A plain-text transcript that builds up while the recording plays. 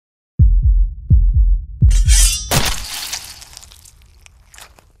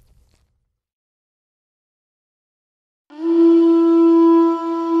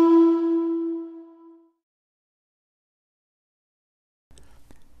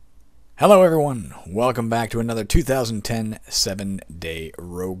Hello everyone, welcome back to another 2010 7-day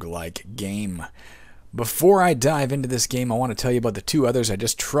roguelike game. Before I dive into this game, I want to tell you about the two others I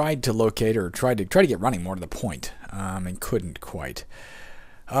just tried to locate, or tried to get running, more to the point, and couldn't quite.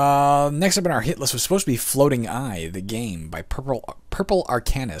 Next up on our hit list was supposed to be Floating Eye, the game, by Purple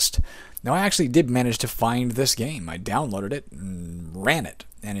Arcanist. Now I actually did manage to find this game. I downloaded it and ran it,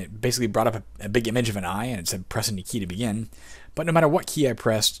 and it basically brought up a big image of an eye, and it said press any key to begin. But no matter what key I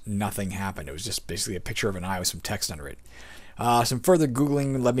pressed, nothing happened. It was just basically a picture of an eye with some text under it. Some further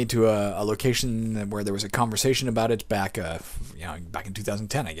Googling led me to a location where there was a conversation about it back in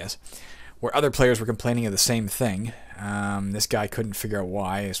 2010, I guess, where other players were complaining of the same thing. This guy couldn't figure out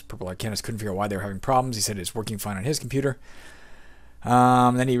why. This Purple Arcanist couldn't figure out why they were having problems. He said it's working fine on his computer.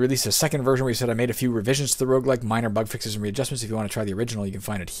 Then he released a second version where he said, I made a few revisions to the roguelike, minor bug fixes and readjustments. If you want to try the original, you can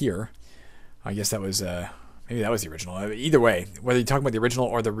find it here. I guess that was... maybe that was the original. Either way, whether you're talking about the original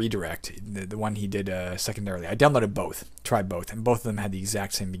or the redirect, the one he did secondarily. I downloaded both, tried both, and both of them had the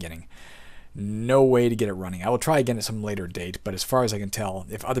exact same beginning. No way to get it running. I will try again at some later date, but as far as I can tell,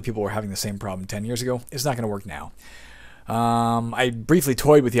 if other people were having the same problem 10 years ago, it's not going to work now. I briefly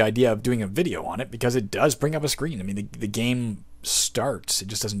toyed with the idea of doing a video on it because it does bring up a screen. I mean, the game starts, it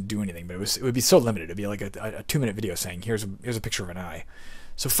just doesn't do anything, but it would be so limited. It'd be like a 2-minute video saying, here's a picture of an eye.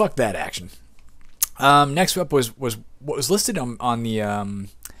 So fuck that action. Next up was what was listed on the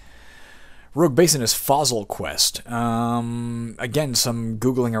Rogue Basin as Fossil Quest. Again, some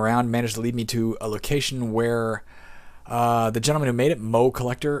Googling around managed to lead me to a location where the gentleman who made it, Mo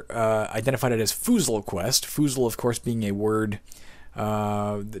Collector, identified it as Foozle Quest. Foozle, of course, being a word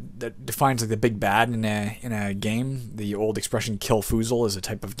that defines like the big bad in a game. The old expression "kill Foozle" is a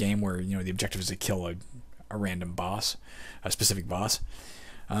type of game where the objective is to kill a random boss, a specific boss.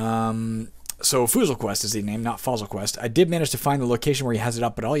 So Foozle Quest is the name, not Fossil Quest. I did manage to find the location where he has it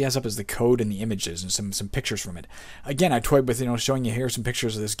up, but all he has up is the code and the images and some pictures from it. Again, I toyed with showing you here some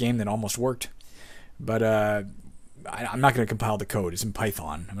pictures of this game that almost worked, but I'm not going to compile the code. It's in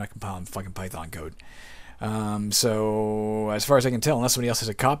Python. I'm not compiling fucking Python code. So as far as I can tell, unless somebody else has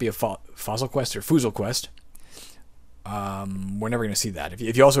a copy of Fossil Quest or Foozle Quest, we're never going to see that.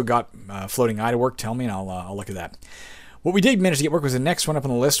 If you also got Floating Eye to work, tell me and I'll look at that. What we did manage to get work was the next one up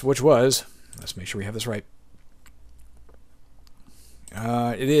on the list, which was... Let's make sure we have this right.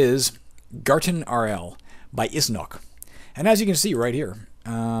 It is GartenRL by Isnok. And as you can see right here,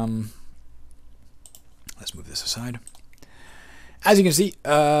 let's move this aside. As you can see,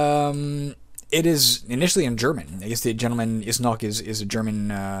 it is initially in German. I guess the gentleman Isnok is a German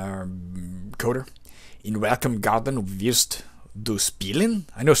coder. In Welcome Garden wirst du spielen.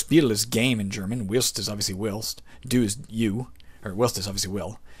 I know spiel is game in German. Wirst is obviously whilst. Du is you. Or whilst is obviously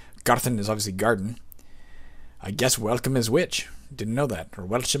will. Garten is obviously garden. I guess welcome is which. Didn't know that. Or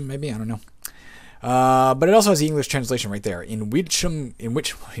welcome, maybe? I don't know. But it also has the English translation right there. In which garden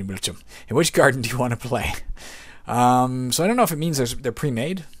do you want to play? So I don't know if it means they're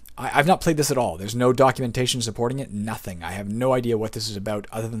pre-made. I've not played this at all. There's no documentation supporting it. Nothing. I have no idea what this is about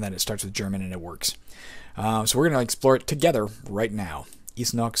other than that it starts with German and it works. So we're going to explore it together right now.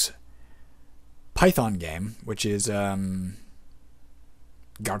 Isnok's Python game, which is...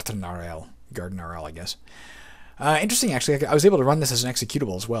 GartenRL, I guess. Interesting, actually. I was able to run this as an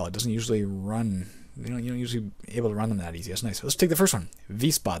executable as well. It doesn't usually run... You don't usually able to run them that easy. That's nice. Let's take the first one.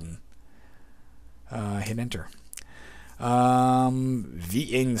 Wiesbaden. Hit enter. Wie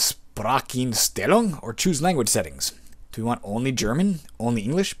in Sprachenstellung, or choose language settings. Do we want only German, only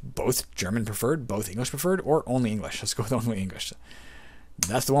English, both German preferred, both English preferred, or only English? Let's go with only English.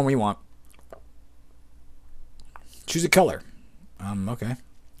 That's the one we want. Choose a color. Okay.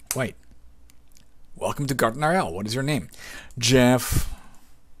 White. Welcome to GartenRL. What is your name? Jeff.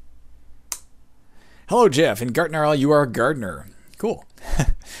 Hello, Jeff. In GartenRL, you are a gardener. Cool.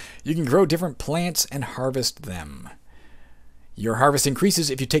 You can grow different plants and harvest them. Your harvest increases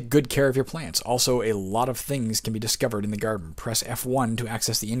if you take good care of your plants. Also, a lot of things can be discovered in the garden. Press F1 to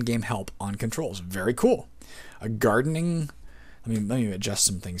access the in-game help on controls. Very cool. A gardening... Let me adjust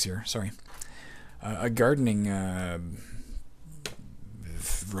some things here. Sorry. A gardening...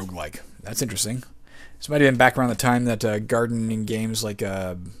 roguelike. That's interesting. This might have been back around the time that gardening games like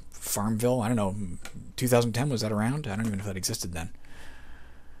Farmville, I don't know, 2010, was that around? I don't even know if that existed then.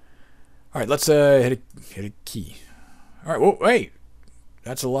 Alright, let's hit a key. Alright, whoa, wait!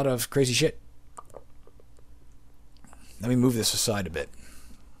 That's a lot of crazy shit. Let me move this aside a bit.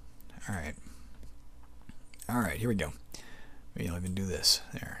 Alright. Alright, here we go. Maybe I'll even do this.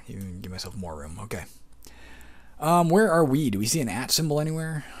 There, even give myself more room. Okay. Where are we? Do we see an @ symbol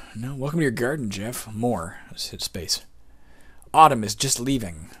anywhere? No. Welcome to your garden, Jeff. More. Let's hit space. Autumn is just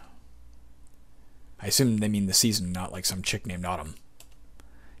leaving. I assume they mean the season, not like some chick named Autumn.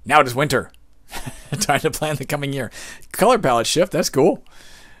 Now it is winter. Time to plan the coming year. Color palette shift. That's cool.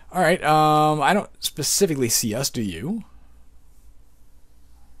 All right. I don't specifically see us. Do you?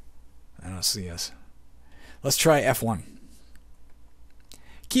 I don't see us. Let's try F1.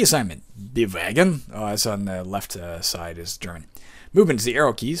 Key assignment. Die Wagen. Oh, that's on the left side is German. Movement is the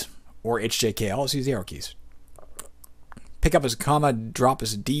arrow keys. Or HJK. I'll just use the arrow keys. Pick up is comma. Drop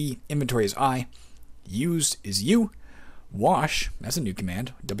is D. Inventory is I. Used is U. Wash. That's a new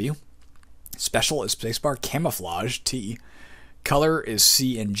command. W. Special is spacebar. Camouflage. T. Color is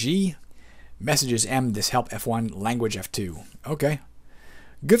C and G. Message is M. This help F1. Language F2. Okay.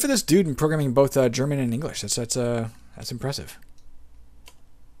 Good for this dude in programming both German and English. That's impressive.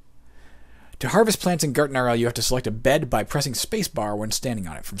 To harvest plants in GartenRL, you have to select a bed by pressing spacebar when standing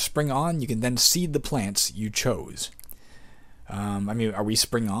on it. From spring on, you can then seed the plants you chose. I mean, are we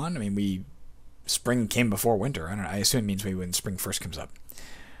spring on? I mean, spring came before winter. I don't know. I assume it means maybe when spring first comes up.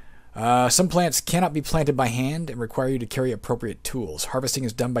 Some plants cannot be planted by hand and require you to carry appropriate tools. Harvesting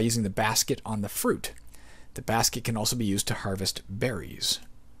is done by using the basket on the fruit. The basket can also be used to harvest berries.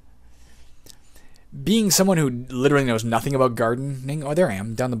 Being someone who literally knows nothing about gardening... Oh, there I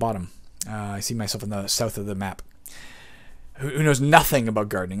am, down the bottom. I see myself in the south of the map. Who knows nothing about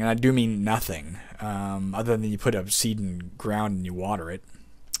gardening, and I do mean nothing, other than you put a seed in ground and you water it,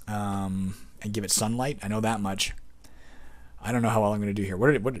 and give it sunlight. I know that much. I don't know how well I'm going to do here.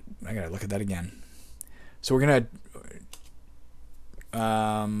 I got to look at that again. So we're going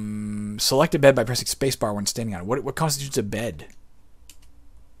to select a bed by pressing spacebar when standing on it. What constitutes a bed?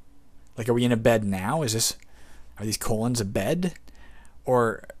 Like, are we in a bed now? Are these colons a bed?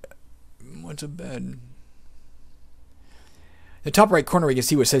 Or, what's a bed? The top right corner, you can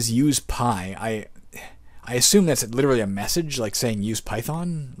see what says use Py. I assume that's literally a message, like saying use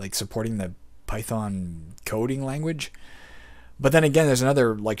Python, like supporting the Python coding language. But then again, there's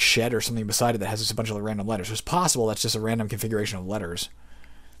another like shed or something beside it that has just a bunch of random letters. So it's possible that's just a random configuration of letters.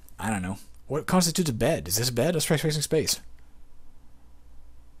 I don't know. What constitutes a bed? Is this a bed? Let's try tracing space.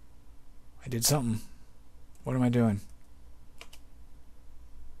 I did something. What am I doing?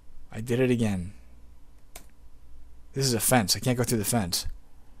 I did it again. This is a fence. I can't go through the fence.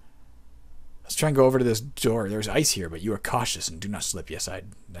 Let's try and go over to this door. There's ice here, but you are cautious and do not slip. Yes,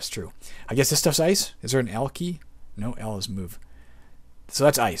 that's true. I guess this stuff's ice? Is there an L key? No, L is move. So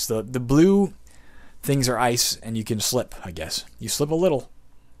that's ice. The blue things are ice, and you can slip, I guess. You slip a little.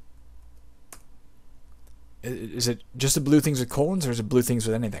 Is it just the blue things with colons, or is it blue things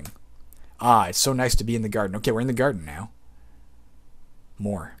with anything? Ah, it's so nice to be in the garden. Okay, we're in the garden now.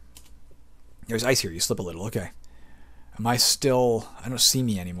 More. There's ice here. You slip a little. Okay. Am I still... I don't see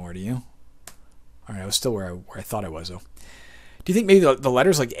me anymore, do you? Alright, I was still where I thought I was, though. Do you think maybe the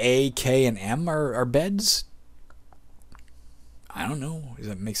letters like A, K, and M are beds? I don't know. Does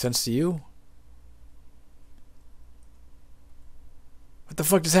that make sense to you? What the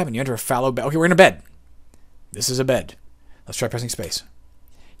fuck just happened? You enter a fallow bed. Okay, we're in a bed. This is a bed. Let's try pressing space.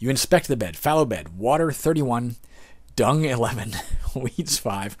 You inspect the bed. Fallow bed. Water 31. Dung 11. Weeds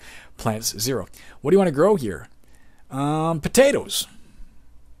 5. Plants 0. What do you want to grow here? Potatoes.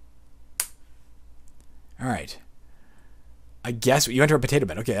 Alright. I guess you enter a potato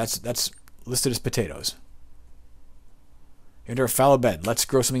bed. Okay, that's listed as potatoes. You enter a fallow bed. Let's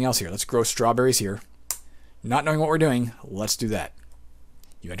grow something else here. Let's grow strawberries here. Not knowing what we're doing, let's do that.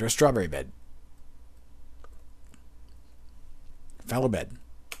 You enter a strawberry bed. Fallow bed.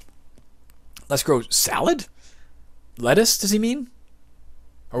 Let's grow salad? Lettuce, does he mean?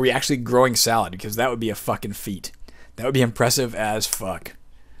 Or are we actually growing salad? Because that would be a fucking feat. That would be impressive as fuck.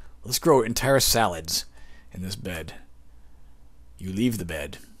 Let's grow entire salads in this bed. You leave the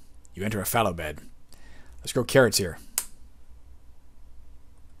bed. You enter a fallow bed. Let's grow carrots here.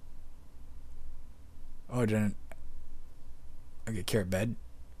 Oh, I didn't. Okay, carrot bed.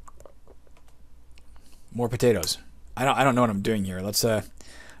 More potatoes. I don't know what I'm doing here. Let's hit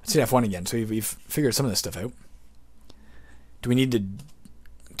F1 again. So we've figured some of this stuff out. Do we need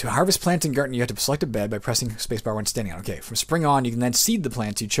to harvest plants in garden? You have to select a bed by pressing spacebar when standing on. Okay, from spring on, you can then seed the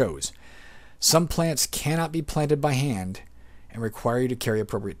plants you chose. Some plants cannot be planted by hand and require you to carry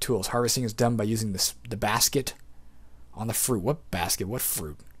appropriate tools. Harvesting is done by using the basket on the fruit. What basket? What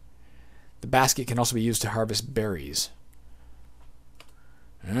fruit? The basket can also be used to harvest berries.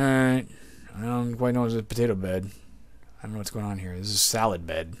 Alright. I don't quite know if it's a potato bed. I don't know what's going on here. This is a salad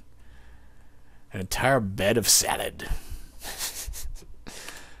bed. An entire bed of salad.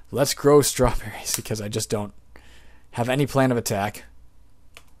 Let's grow strawberries because I just don't have any plan of attack.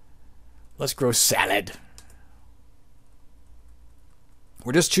 Let's grow salad.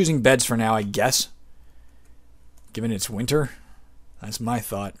 We're just choosing beds for now, I guess. given it's winter. That's my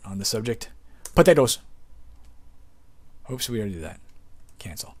thought on the subject. Potatoes. Oops, we already did that.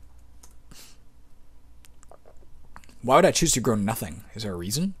 Cancel. Why would I choose to grow nothing? Is there a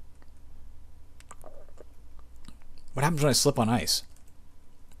reason? What happens when I slip on ice?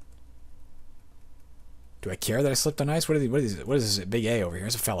 Do I care that I slipped on ice? What is this? Big A over here.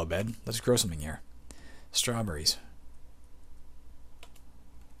 There's a fallow bed. Let's grow something here. Strawberries.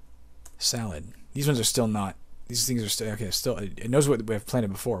 Salad. These ones are still not. These things are still okay. Still, it knows what we have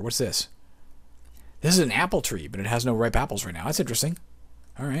planted before. What's this? This is an apple tree, but it has no ripe apples right now. That's interesting.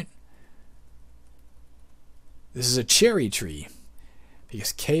 All right. This is a cherry tree,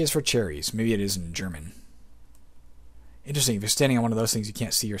 because K is for cherries. Maybe it is in German. Interesting. If you're standing on one of those things, you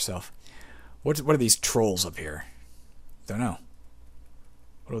can't see yourself. What are these trolls up here? Don't know.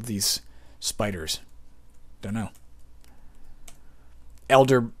 What are these spiders? Don't know.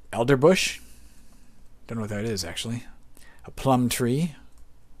 Elderbush? Don't know what that is, actually. A plum tree.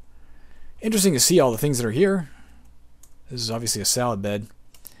 Interesting to see all the things that are here. This is obviously a salad bed.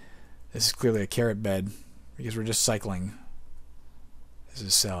 This is clearly a carrot bed, because we're just cycling. This is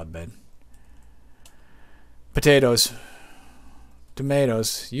a salad bed. Potatoes.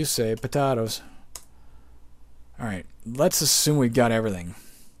 Tomatoes. You say potatoes. Alright, let's assume we've got everything.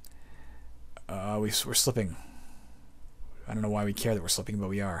 We're slipping. I don't know why we care that we're slipping, but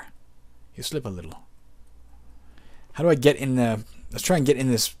we are. You slip a little. How do I get in the... Let's try and get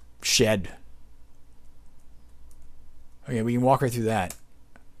in this shed. Okay, we can walk right through that.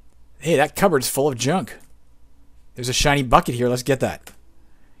 Hey, that cupboard's full of junk. There's a shiny bucket here. Let's get that.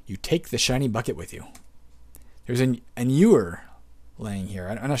 You take the shiny bucket with you. There's an ewer laying here.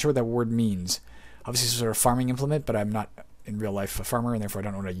 I'm not sure what that word means. Obviously, it's sort of farming implement, but I'm not in real life a farmer, and therefore I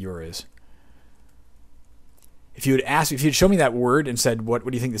don't know what a ewer is. If you had shown me that word and said, what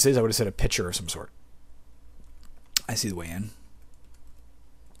do you think this is? I would have said a pitcher of some sort. I see the way in.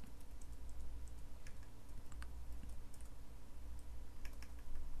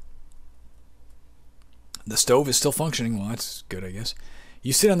 The stove is still functioning. Well, that's good, I guess.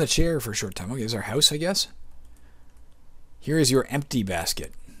 You sit on the chair for a short time. Okay, this is our house, I guess. Here is your empty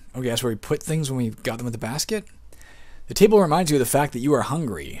basket. Okay, that's where we put things when we got them in the basket. The table reminds you of the fact that you are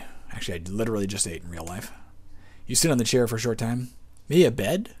hungry. Actually, I literally just ate in real life. You sit on the chair for a short time. Maybe a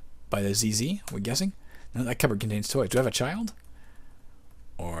bed by the ZZ, we're guessing. No, that cupboard contains toys. Do I have a child?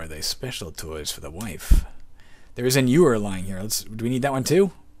 Or are they special toys for the wife? There is an ewer lying here. Do we need that one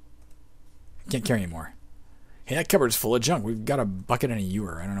too? I can't carry anymore. Hey, that cupboard's full of junk. We've got a bucket and a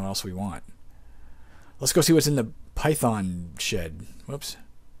ewer. I don't know what else we want. Let's go see what's in the python shed. Whoops.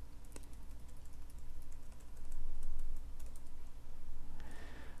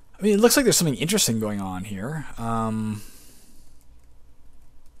 I mean, it looks like there's something interesting going on here. Don't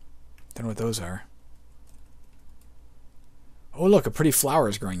know what those are. Oh, look, a pretty flower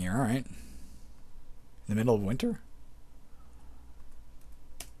is growing here. All right. In the middle of winter?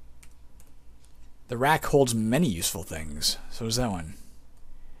 The rack holds many useful things. So does that one.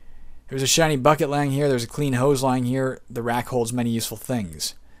 There's a shiny bucket lying here. There's a clean hose lying here. The rack holds many useful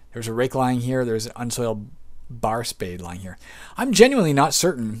things. There's a rake lying here. There's an unsoiled bar spade lying here. I'm genuinely not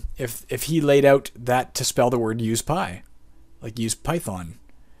certain if he laid out that to spell the word use pie. Like use python.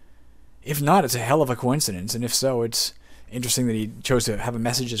 If not, it's a hell of a coincidence. And if so, it's interesting that he chose to have a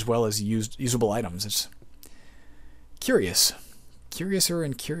message as well as usable items. It's curious. Curiouser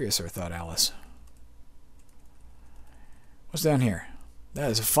and curiouser, thought Alice. What's down here?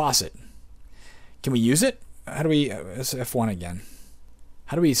 That is a faucet. Can we use it? How do we... It's F1 again.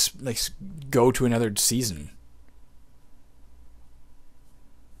 How do we like go to another season?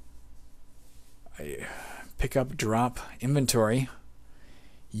 Pick up, drop, inventory.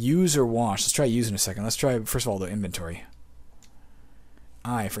 Use or wash. Let's try use in a second. Let's try, first of all, the inventory.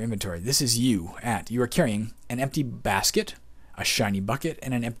 I for inventory. This is you at. You are carrying an empty basket, a shiny bucket,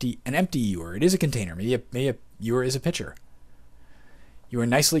 and an empty ewer. It is a container. Maybe a ewer is a pitcher. You are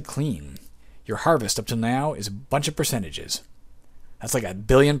nicely clean. Your harvest up to now is a bunch of percentages. That's like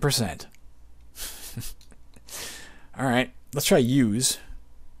 1,000,000,000%. All right, let's try use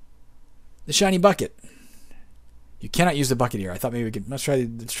the shiny bucket. You cannot use the bucket here. I thought maybe we could. Let's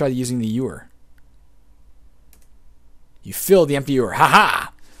try using the ewer. You fill the empty ewer. Ha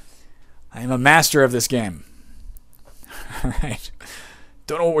ha! I am a master of this game. All right.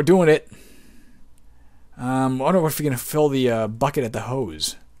 Don't know what we're doing it. I wonder if we're going to fill the bucket at the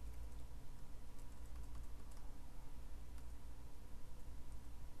hose.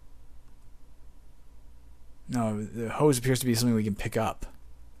 No, the hose appears to be something we can pick up.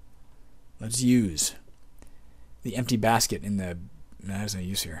 Let's use the empty basket in the... No, there's no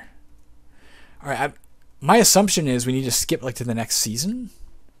use here. Alright, My assumption is we need to skip like to the next season.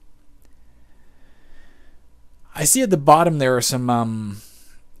 I see at the bottom there are some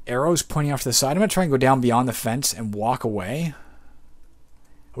arrows pointing off to the side. I'm going to try and go down beyond the fence and walk away.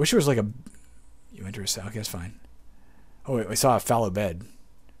 I wish there was like a... You enter a cell. Okay, that's fine. Oh, wait, I saw a fallow bed.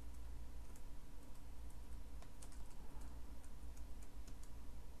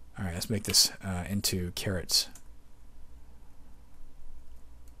 Alright, let's make this into carrots.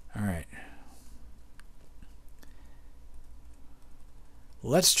 Alright.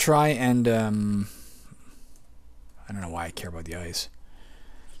 Let's try and... I don't know why I care about the ice.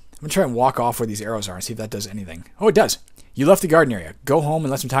 I'm going to try and walk off where these arrows are and see if that does anything. Oh, it does. You left the garden area. Go home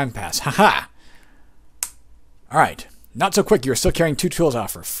and let some time pass. Haha! Alright. Not so quick. You're still carrying 2 tools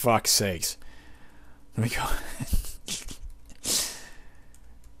off, for fuck's sakes. Let me go.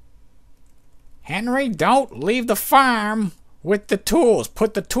 Henry, don't leave the farm with the tools.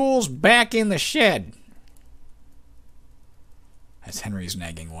 Put the tools back in the shed. That's Henry's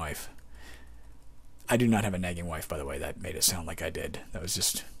nagging wife. I do not have a nagging wife, by the way. That made it sound like I did. That was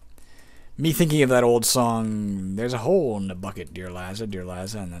just me thinking of that old song, There's a Hole in the Bucket, Dear Liza,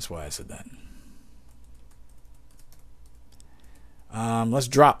 and that's why I said that. Let's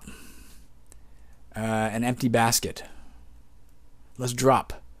drop an empty basket. Let's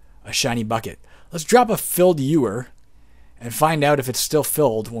drop a shiny bucket. Let's drop a filled ewer and find out if it's still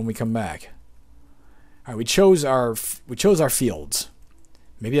filled when we come back. All right, we chose our fields.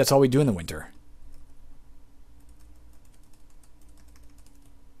 Maybe that's all we do in the winter.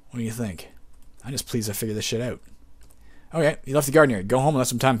 What do you think? I'm just pleased I figured this shit out. Okay, you left the garden area. Go home and let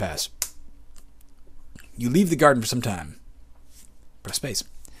some time pass. You leave the garden for some time. Press space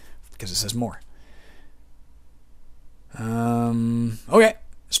because it says more. Okay,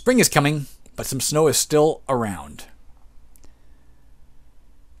 spring is coming, but some snow is still around.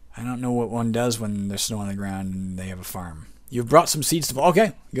 I don't know what one does when there's snow on the ground and they have a farm. You've brought some seeds to...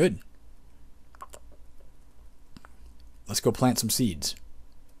 Okay, good. Let's go plant some seeds.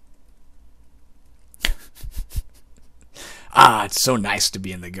 Ah, it's so nice to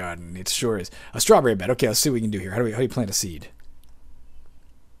be in the garden. It sure is. A strawberry bed. Okay, let's see what we can do here. How do you plant a seed?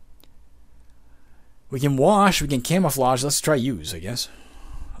 We can wash. We can camouflage. Let's try use, I guess.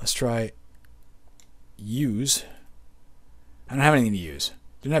 Let's try use. I don't have anything to use.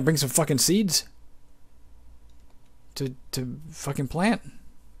 Didn't I bring some fucking seeds? To fucking plant?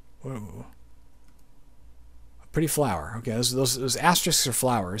 Whoa. A pretty flower. Okay, those asterisks are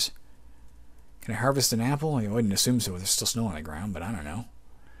flowers. Can I harvest an apple? I wouldn't assume so. There's still snow on the ground, but I don't know.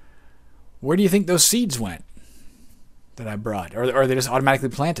 Where do you think those seeds went that I brought? Or are they just automatically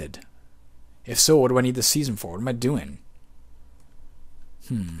planted? If so, what do I need the season for? What am I doing?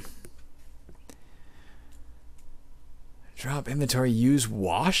 Drop inventory, use,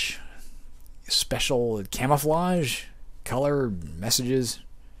 wash. Special camouflage. Color, messages.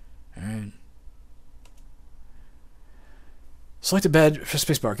 Alright. Select a bed, press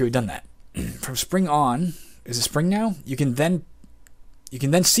spacebar. Okay, we've done that. From spring on, is it spring now? You can then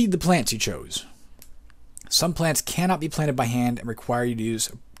seed the plants you chose. Some plants cannot be planted by hand and require you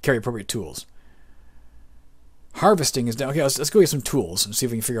to carry appropriate tools. Harvesting is done. Okay, let's go get some tools and see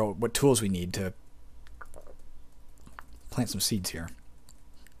if we can figure out what tools we need to plant some seeds here.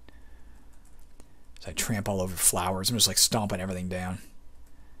 As I tramp all over flowers, I'm just like stomping everything down.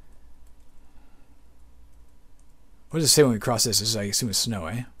 What does it say when we cross this? This is, I assume, it's snow,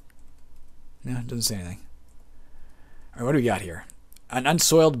 eh? No, it doesn't say anything. Alright, what do we got here? An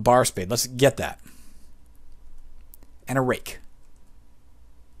unsoiled bar spade. Let's get that. And a rake.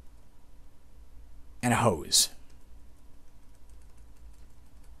 And a hose.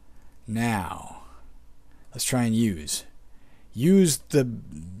 Now, let's try and use the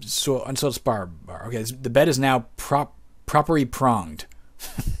unsoiled spar bar. Okay, the bed is now properly pronged.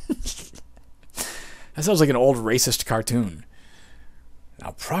 That sounds like an old racist cartoon.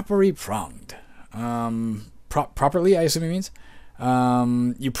 Now, properly pronged. Properly, I assume it means.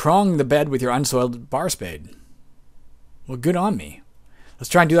 You prong the bed with your unsoiled bar spade. Well, good on me. Let's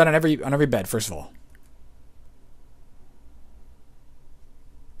try and do that on every bed, first of all.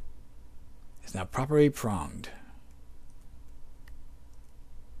 It's now properly pronged.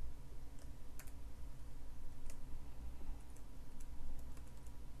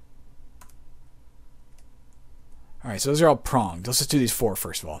 Alright, so those are all pronged. Let's just do these 4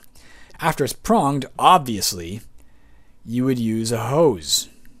 first of all. After it's pronged, obviously, you would use a hose.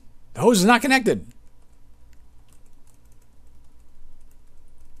 The hose is not connected.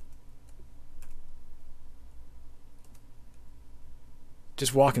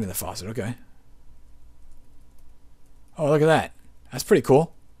 Just walk into the faucet, okay. Oh, look at that. That's pretty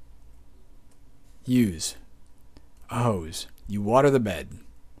cool. Use a hose. You water the bed.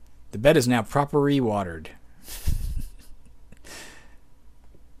 The bed is now properly watered.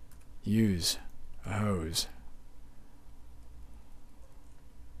 Use a hose.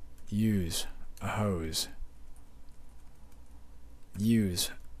 Use a hose.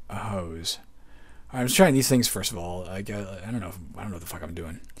 Use a hose. I'm just trying these things first of all. I don't know what the fuck I'm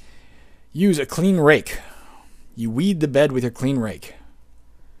doing. Use a clean rake. You weed the bed with your clean rake.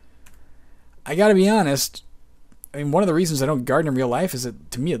 I gotta be honest. I mean, one of the reasons I don't garden in real life is that,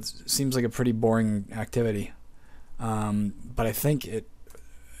 to me, it seems like a pretty boring activity. But I think it...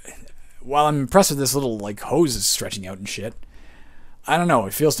 While I'm impressed with this little, like, hose is stretching out and shit, I don't know.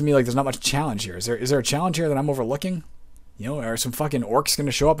 It feels to me like there's not much challenge here. Is there a challenge here that I'm overlooking? You know, are some fucking orcs going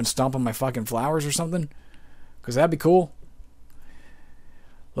to show up and stomp on my fucking flowers or something? Because that'd be cool.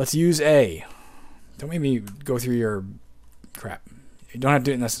 Let's use A. Don't make me go through your crap. You don't have to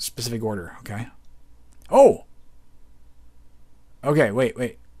do it in that specific order, okay? Oh! Okay,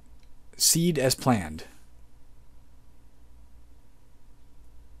 wait. Seed as planned.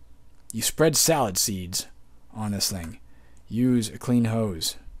 You spread salad seeds on this thing. Use a clean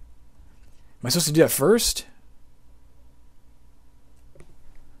hose. Am I supposed to do that first?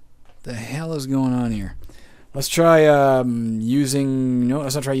 What the hell is going on here? Let's try using... No,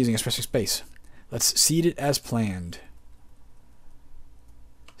 let's not try using a specific space. Let's seed it as planned.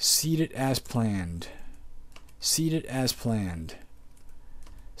 Seed it as planned. Seed it as planned.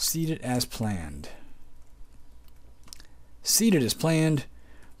 Seed it as planned. Seed it as planned.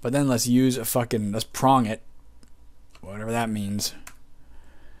 But then let's use a fucking... Let's prong it. Whatever that means.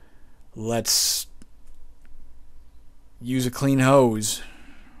 Let's use a clean hose.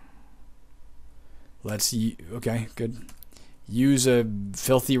 Let's... Okay, good. Use a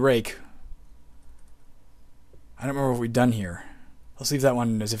filthy rake. I don't remember what we've done here. Let's leave that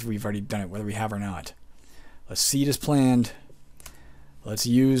one as if we've already done it, whether we have or not. Let's seed as planned. Let's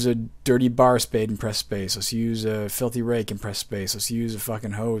use a dirty bar spade and press space. Let's use a filthy rake and press space. Let's use a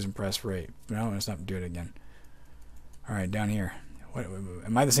fucking hose and press rake. No, let's not do it again. Alright, down here. What,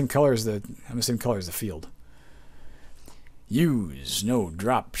 am I the same color as the... I'm the same color as the field. Use. No,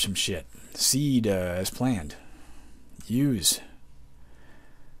 drop some shit. Seed as planned. Use.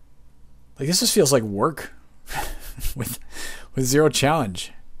 Like, this just feels like work. with zero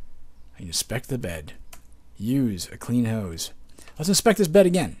challenge. I inspect the bed. Use a clean hose. Let's inspect this bed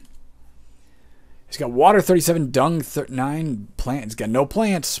again. It's got water 37, dung 9, plants. It's got no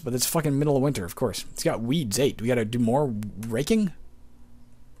plants, but it's fucking middle of winter, of course. It's got weeds 8. Do we gotta do more raking?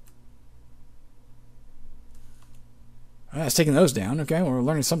 It's taking those down. Okay, well, we're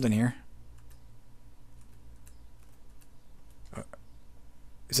learning something here.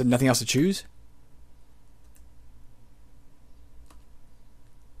 Is there nothing else to choose?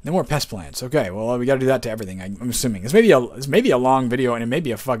 No more pest plants. Okay, well, we got to do that to everything. I'm assuming this may be a long video, and it may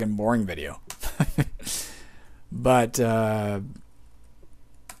be a fucking boring video. But all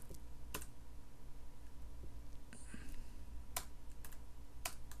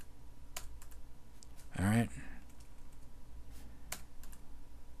right.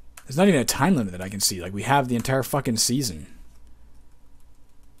 There's not even a time limit that I can see. Like, we have the entire fucking season.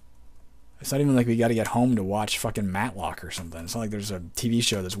 It's not even like we got to get home to watch fucking Matlock or something. It's not like there's a TV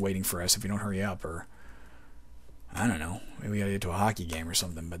show that's waiting for us if we don't hurry up, or I don't know. Maybe we got to get to a hockey game or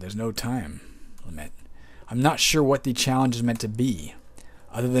something, but there's no time limit. I'm not sure what the challenge is meant to be,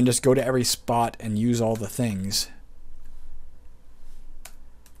 other than just go to every spot and use all the things.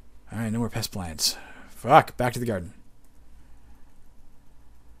 Alright, no more pest plants. Fuck, back to the garden.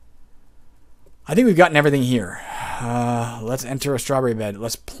 I think we've gotten everything here. Let's enter a strawberry bed.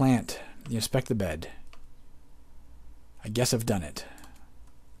 Let's plant. You inspect the bed. I guess I've done it.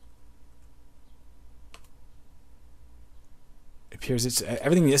 It appears it's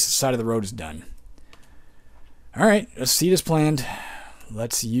everything this side of the road is done. Alright, let's see this planned.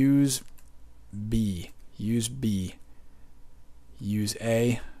 Let's use B. Use B. Use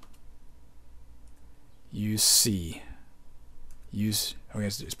A. Use C. Use... Oh,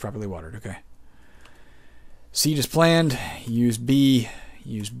 yes, it's properly watered. Okay. Seed is planned. Use B.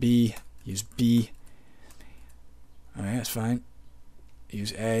 Use B. Use B. Alright, that's fine.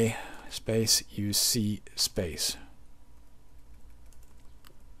 Use A. Space. Use C. Space.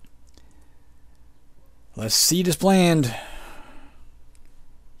 Let's seed is planned.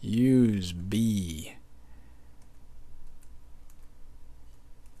 Use B.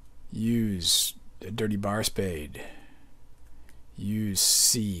 Use a dirty bar spade. Use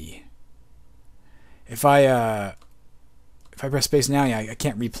C. If I press space now, yeah, I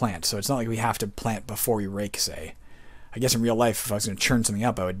can't replant, so it's not like we have to plant before we rake, say. I guess in real life, if I was going to churn something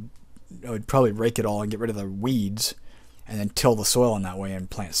up, I would I would probably rake it all and get rid of the weeds, and then till the soil in that way and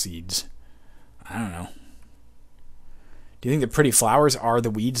plant seeds. I don't know. Do you think the pretty flowers are the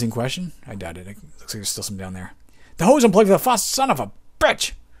weeds in question? I doubt it. It looks like there's still some down there. The hose unplugged for the faucet, son of a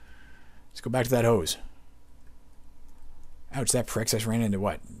bitch! Let's go back to that hose. Ouch, that pricks. I just ran into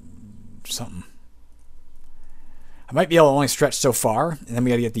what? Something. I might be able to only stretch so far, and then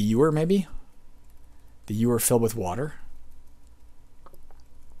we gotta get the ewer, maybe? The ewer filled with water.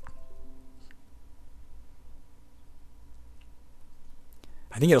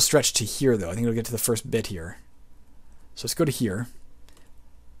 I think it'll stretch to here, though. I think it'll get to the first bit here. So let's go to here.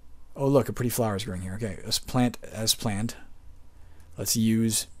 Oh, look, a pretty flower is growing here. Okay, let's plant as planned. Let's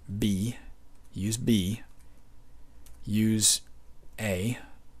use B. Use B. Use A.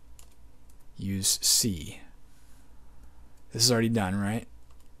 Use C. This is already done, right?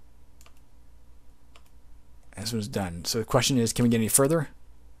 This one's done. So the question is, can we get any further?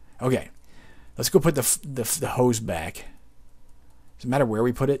 Okay. Let's go put the hose back. Does it matter where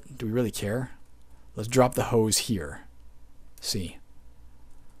we put it? Do we really care? Let's drop the hose here. See.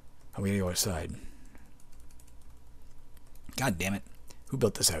 Oh, we gotta go outside. God damn it. Who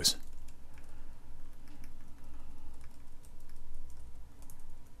built this house?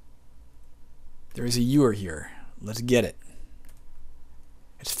 There is a ewer here. Let's get it.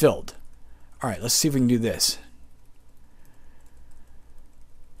 It's filled. Alright, let's see if we can do this.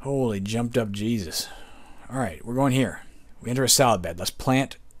 Holy jumped up Jesus. Alright, we're going here. We enter a salad bed. Let's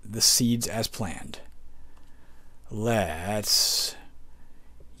plant the seeds as planned. Let's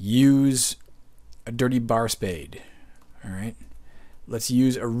use a dirty bar spade. Alright. Let's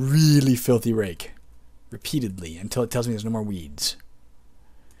use a really filthy rake. Repeatedly until it tells me there's no more weeds.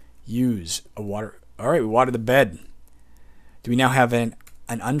 Use a water... Alright, we watered the bed. Do we now have an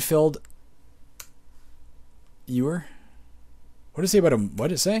unfilled ewer? What does it say about a... What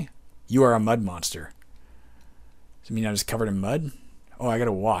did it say? You are a mud monster. Does it mean I'm just covered in mud? Oh, I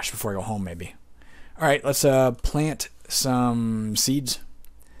gotta wash before I go home, maybe. Alright, let's plant some seeds.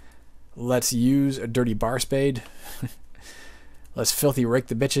 Let's use a dirty bar spade. Let's filthy rake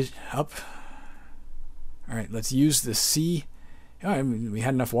the bitches up. Alright, let's use the C. Oh, we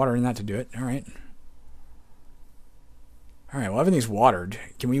had enough water in that to do it. Alright. Alright, well, everything's watered.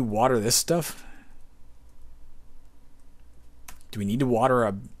 Can we water this stuff? Do we need to water a...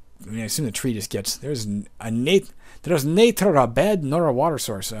 I mean, I assume the tree just gets... There's neither a bed nor a water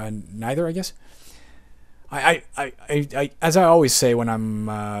source. Neither, I guess. I as I always say when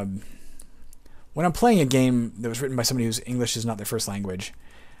I'm playing a game that was written by somebody whose English is not their first language,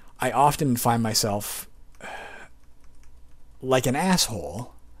 I often find myself like an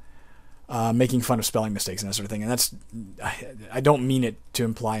asshole, making fun of spelling mistakes and that sort of thing. And that's... I don't mean it to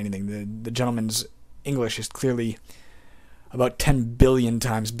imply anything. The gentleman's English is clearly about 10 billion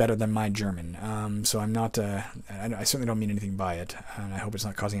times better than my German. So I'm not... I certainly don't mean anything by it. And I hope it's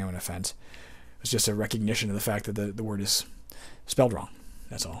not causing anyone offense. It's just a recognition of the fact that the word is spelled wrong.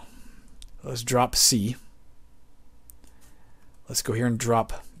 That's all. Let's drop C. Let's go here and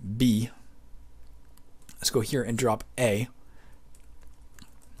drop B. Let's go here and drop A.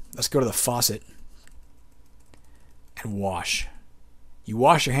 Let's go to the faucet and wash. You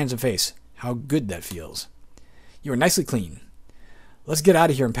wash your hands and face. How good that feels. You are nicely clean. Let's get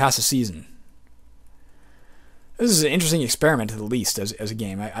out of here and pass the season. This is an interesting experiment, at the least, as a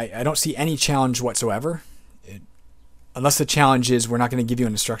game. I don't see any challenge whatsoever. Unless the challenge is we're not going to give you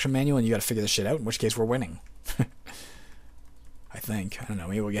an instruction manual and you got to figure this shit out, in which case we're winning. I think. I don't know.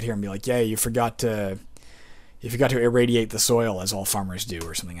 Maybe we'll get here and be like, yeah, you forgot to irradiate the soil as all farmers do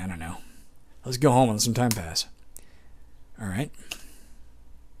or something. I don't know. Let's go home and let some time pass. All right.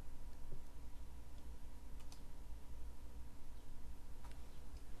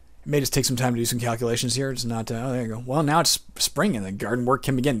 It may just take some time to do some calculations here. It's not... oh, there you go. Well, now it's spring and the garden work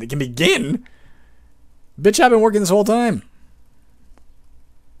can begin. It can begin? Bitch, I've been working this whole time.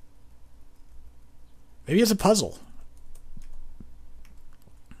 Maybe it's a puzzle.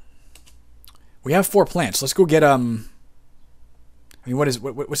 We have 4 plants. Let's go get... I mean,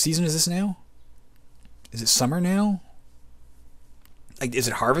 what season is this now? Is it summer now? Like, is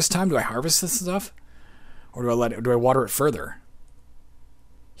it harvest time? Do I harvest this stuff? Or do I water it further?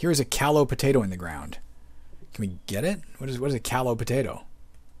 Here is a callow potato in the ground. Can we get it? What is a callow potato?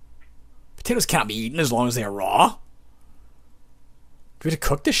 Potatoes cannot be eaten as long as they are raw. Do we have to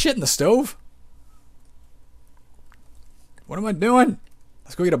cook this shit in the stove? What am I doing?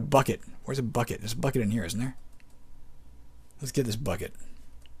 Let's go get a bucket. Where's a bucket? There's a bucket in here, isn't there? Let's get this bucket.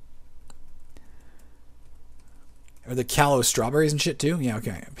 Are the callow strawberries and shit too? Yeah,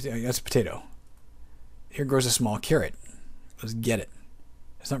 okay. That's a potato. Here grows a small carrot. Let's get it.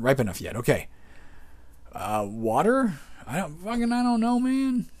 It's not ripe enough yet. Okay. Water? I don't know,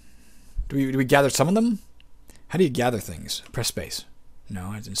 man. Do we gather some of them? How do you gather things? Press space.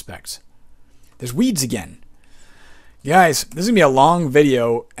 No, it inspects. There's weeds again. Guys, this is gonna be a long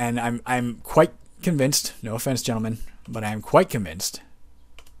video, and I'm quite convinced. No offense, gentlemen, but I am quite convinced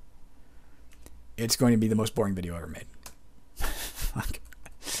it's going to be the most boring video ever made.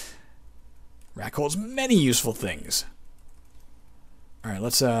 Rack holds many useful things. All right,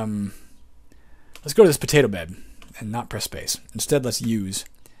 let's go to this potato bed and not press space. Instead, let's use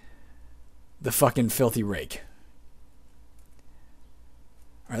the fucking filthy rake.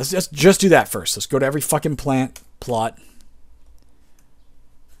 All right, let's just do that first. Let's go to every fucking plant plot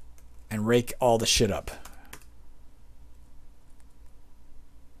and rake all the shit up.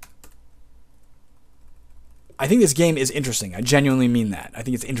 I think this game is interesting. I genuinely mean that. I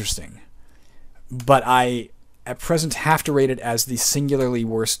think it's interesting. But I, at present, have to rate it as the singularly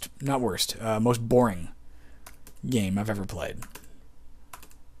most boring game I've ever played.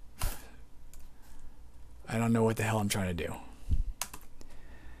 I don't know what the hell I'm trying to do.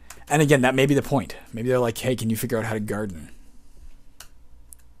 And again, that may be the point. Maybe they're like, hey, can you figure out how to garden?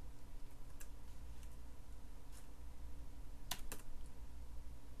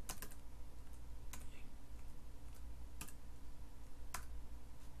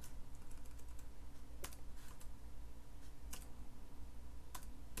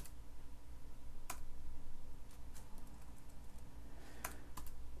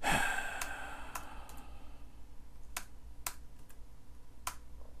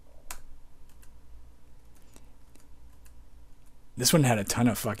 This one had a ton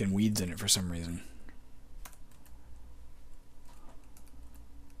of fucking weeds in it for some reason.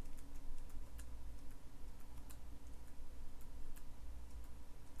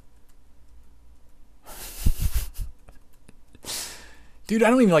 Dude, I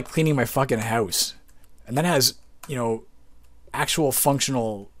don't even like cleaning my fucking house. And that has, you know, actual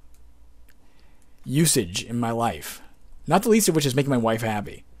functional usage in my life. Not the least of which is making my wife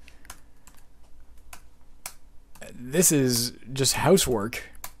happy. This is just housework.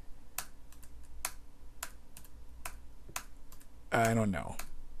 I don't know.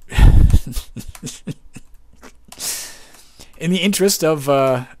 In the interest of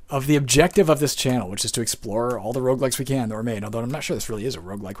the objective of this channel, which is to explore all the roguelikes we can that were made, although I'm not sure this really is a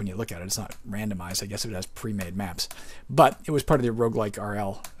roguelike when you look at it. It's not randomized. I guess it has pre-made maps. But it was part of the roguelike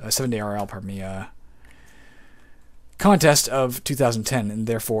RL, 7-day RL, pardon me, contest of 2010, and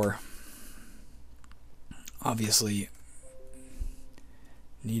therefore obviously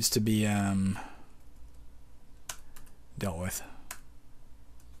needs to be dealt with.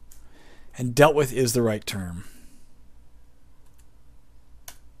 And dealt with is the right term.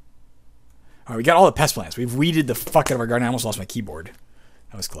 Alright, we got all the pest plants. We've weeded the fuck out of our garden. I almost lost my keyboard.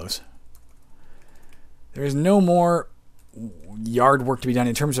 That was close. There is no more yard work to be done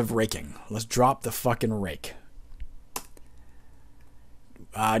in terms of raking. Let's drop the fucking rake.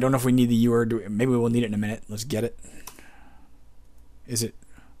 I don't know if we need the ewer. Maybe we'll need it in a minute. Let's get it. Is it...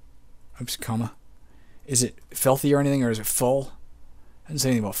 Oops, comma. Is it filthy or anything, or is it full? I didn't say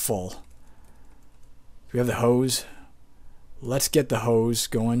anything about full. Do we have the hose? Let's get the hose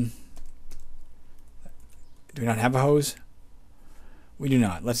going. Do we not have a hose? We do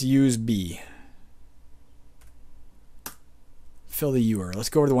not. Let's use B. Fill the ewer. Let's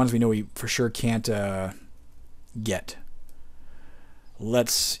go over the ones we know we for sure can't get.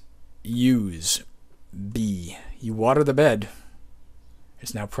 Let's use B. You water the bed.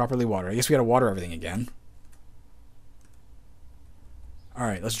 It's now properly watered. I guess we gotta water everything again.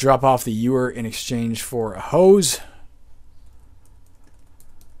 Alright, let's drop off the ewer in exchange for a hose.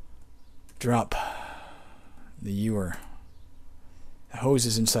 Drop the ewer. The hose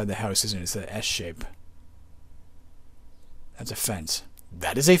is inside the house, isn't it? It's the S shape. That's a fence.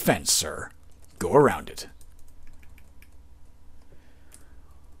 That is a fence, sir. Go around it.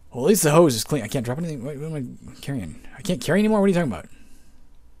 Well, at least the hose is clean. I can't drop anything. What am I carrying? I can't carry anymore? What are you talking about?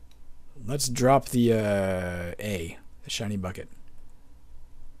 Let's drop the A. The shiny bucket.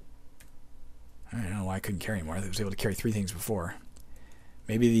 I don't know why I couldn't carry anymore. I was able to carry 3 things before.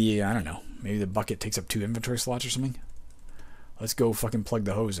 Maybe the, I don't know. Maybe the bucket takes up 2 inventory slots or something. Let's go fucking plug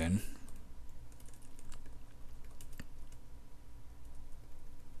the hose in.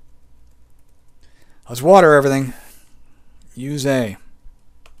 Let's water everything. Use A.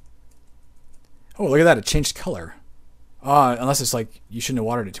 Oh, look at that. It changed color. Unless it's like you shouldn't have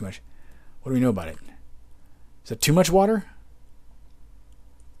watered it too much. What do we know about it? Is that too much water?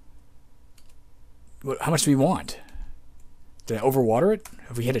 How much do we want? Did I overwater it?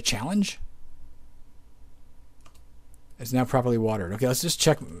 Have we hit a challenge? It's now properly watered. Okay, let's just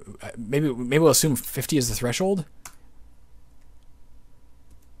check. Maybe we'll assume 50 is the threshold.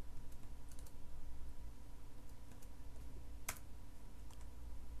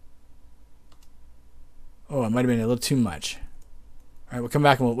 Oh, it might have been a little too much. All right, we'll come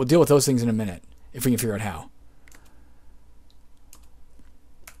back and we'll deal with those things in a minute if we can figure out how.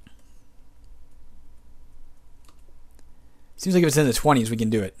 Seems like if it's in the 20s, we can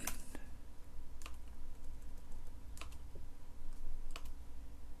do it.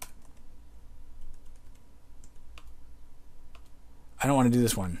 I don't want to do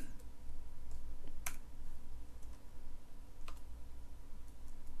this one.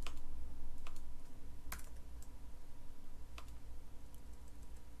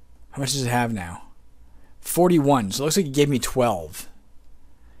 How much does it have now? 41. So it looks like it gave me 12.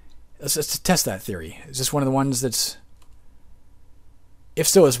 Let's test that theory. Is this one of the ones that's... If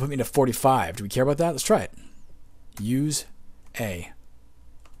so, let's put me to 45. Do we care about that? Let's try it. Use A.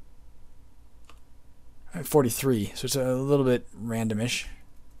 All right, 43. So it's a little bit randomish.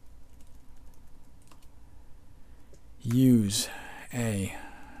 Use A.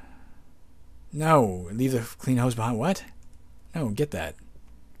 No. Leave the clean hose behind. What? No, get that.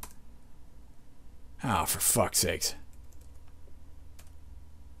 Oh, for fuck's sakes.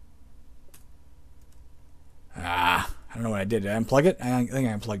 I don't know what I did. Did I unplug it? I think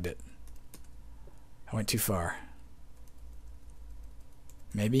I unplugged it. I went too far.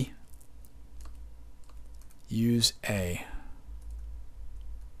 Maybe. Use A.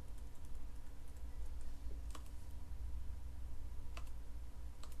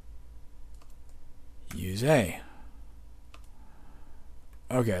 Use A.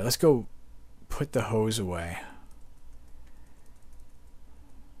 Okay, let's go put the hose away.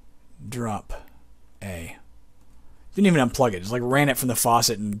 Drop A. Didn't even unplug it. Just like ran it from the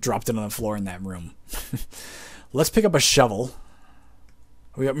faucet and dropped it on the floor in that room. Let's pick up a shovel.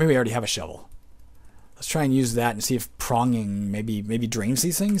 Maybe we already have a shovel. Let's try and use that and see if pronging maybe drains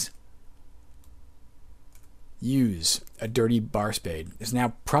these things. Use a dirty bar spade. It's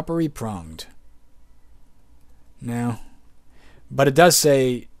now properly pronged. No. But it does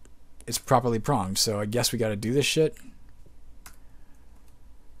say it's properly pronged, so I guess we got to do this shit.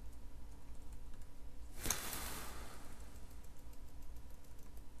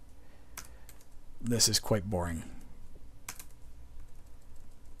 This is quite boring.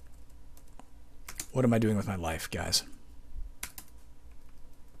 What am I doing with my life, guys?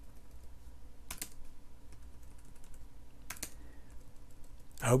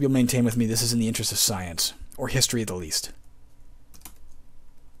 I hope you'll maintain with me this is in the interest of science, or history at the least.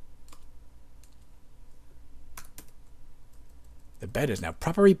 The bed is now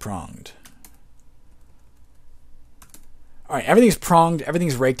properly pronged. Alright, everything's pronged,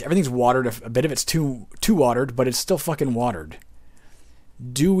 everything's raked, everything's watered. A bit of it's too watered, but it's still fucking watered.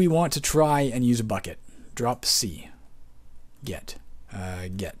 Do we want to try and use a bucket? Drop C. Get.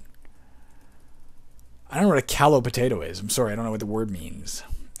 Get. I don't know what a callow potato is. I'm sorry, I don't know what the word means.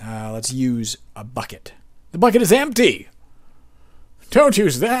 Let's use a bucket. The bucket is empty! Don't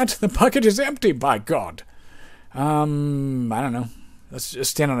use that! The bucket is empty, by God! I don't know. Let's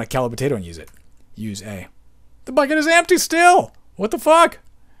just stand on a callow potato and use it. Use A. The bucket is empty still! What the fuck?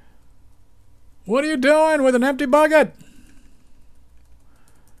 What are you doing with an empty bucket?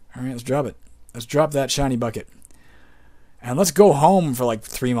 Alright, let's drop it. Let's drop that shiny bucket. And let's go home for like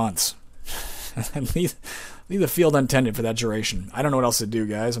 3 months. And leave the field untended for that duration. I don't know what else to do,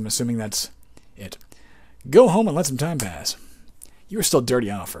 guys. I'm assuming that's it. Go home and let some time pass. You were still dirty.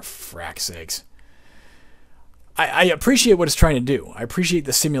 Oh, for frack's sakes. I appreciate what it's trying to do. I appreciate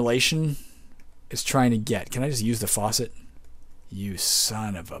the simulation it's trying to get. Can I just use the faucet? You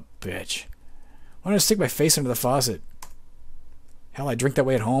son of a bitch. Why don't I stick my face under the faucet? Hell, I drink that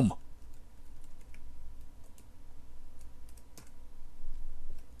way at home.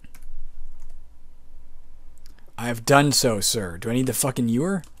 I have done so, sir. Do I need the fucking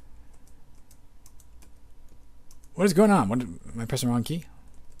ewer? What is going on? Am I pressing the wrong key?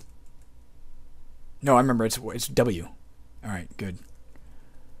 No, I remember. It's W. Alright, good.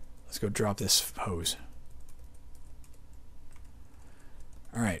 Let's go drop this hose.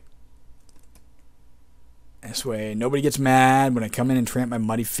 Alright. This way, nobody gets mad when I come in and tramp my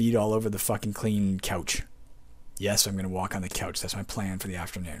muddy feet all over the fucking clean couch. Yes, I'm going to walk on the couch. That's my plan for the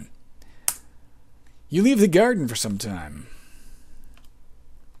afternoon. You leave the garden for some time.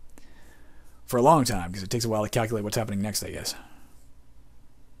 For a long time, because it takes a while to calculate what's happening next, I guess.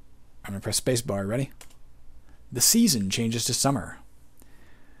 I'm going to press spacebar. Ready? The season changes to summer.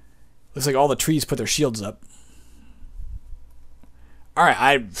 Looks like all the trees put their shields up.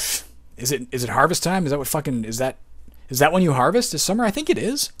 Alright, is it harvest time? Is that Is that when you harvest? Is summer? I think it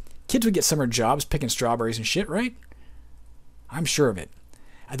is. Kids would get summer jobs picking strawberries and shit, right? I'm sure of it.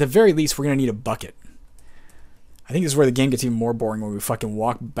 At the very least, we're going to need a bucket. I think this is where the game gets even more boring when we fucking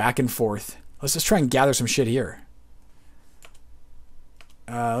walk back and forth. Let's just try and gather some shit here.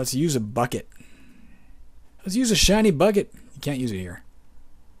 Let's use a bucket. Let's use a shiny bucket. You can't use it here.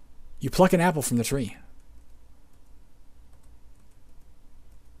 You pluck an apple from the tree.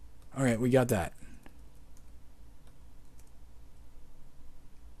 Alright, we got that.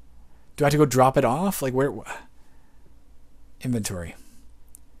 Do I have to go drop it off? Like where? Inventory.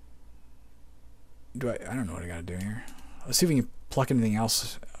 I don't know what I gotta do here. Let's see if we can pluck anything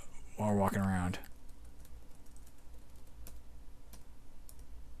else while we're walking around.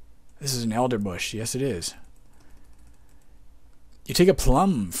 This is an elder bush. Yes, it is. You take a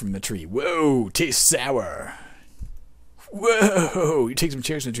plum from the tree. Whoa, tastes sour. Whoa, you take some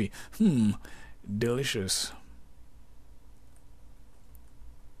cherries from the tree. Delicious.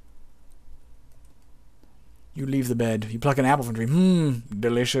 You leave the bed. You pluck an apple from the tree.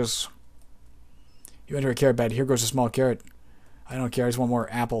 Delicious. You enter a carrot bed. Here goes a small carrot. I don't care. I just want more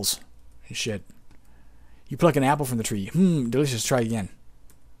apples and shit. You pluck an apple from the tree. Delicious. Try again.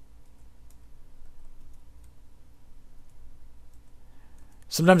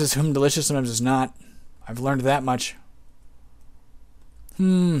 Sometimes it's delicious. Sometimes it's not. I've learned that much.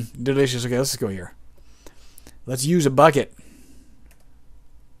 Delicious. Okay, let's go here. Let's use a bucket.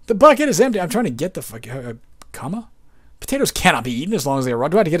 The bucket is empty. I'm trying to get the fuck... comma? Potatoes cannot be eaten as long as they are raw.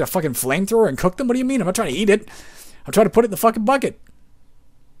 Do I have to get a fucking flamethrower and cook them? What do you mean? I'm not trying to eat it. I'm trying to put it in the fucking bucket.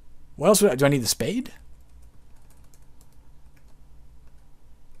 What else do I need the spade?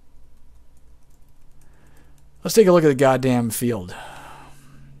 Let's take a look at the goddamn field.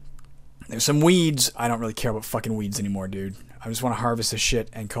 There's some weeds. I don't really care about fucking weeds anymore, dude. I just want to harvest this shit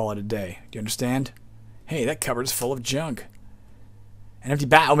and call it a day. Do you understand? Hey, that cupboard's full of junk. An empty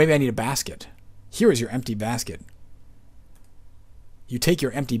oh, maybe I need a basket. Here is your empty basket. You take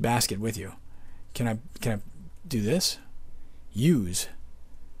your empty basket with you. Can I do this? Use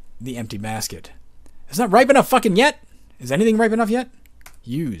the empty basket. It's not ripe enough fucking yet. Is anything ripe enough yet?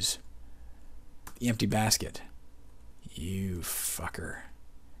 Use the empty basket. You fucker.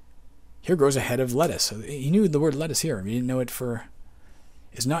 Here grows a head of lettuce. So he knew the word lettuce here. He didn't know it for...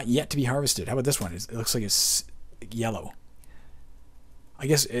 Is not yet to be harvested. How about this one? It looks like it's yellow. I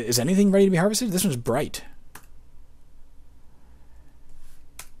guess, is anything ready to be harvested? This one's bright.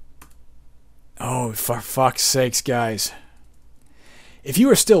 Oh, for fuck's sakes, guys. If you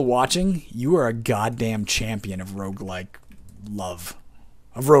are still watching, you are a goddamn champion of roguelike love.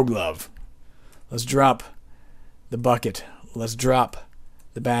 Of rogue love. Let's drop the bucket. Let's drop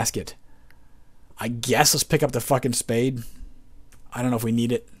the basket. I guess let's pick up the fucking spade. I don't know if we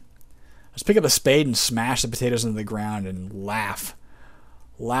need it. Let's pick up the spade and smash the potatoes into the ground and laugh.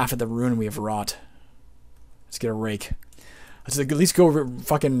 Laugh at the ruin we have wrought. Let's get a rake. Let's at least go over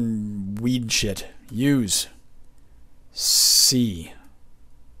fucking weed shit. Use. C.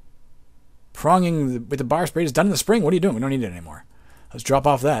 Pronging with the bar spade is done in the spring. What are you doing? We don't need it anymore. Let's drop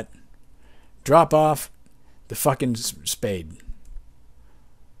off that. Drop off the fucking spade.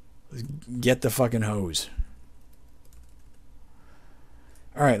 Let's get the fucking hose.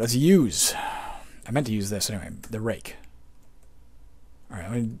 Alright, let's use. I meant to use this anyway. The rake. Alright,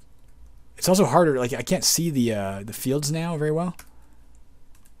 I mean, it's also harder. Like, I can't see the fields now very well.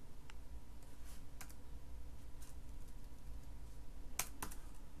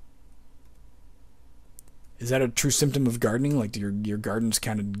 Is that a true symptom of gardening? Like, do your gardens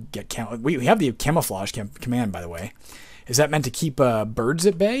kind of get we have the camouflage command, by the way. Is that meant to keep birds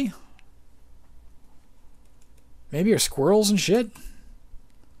at bay? Maybe, or squirrels and shit?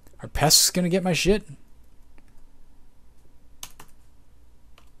 Are pests gonna get my shit?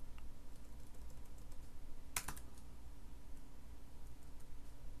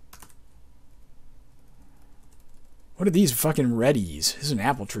 What are these fucking reddies? This is an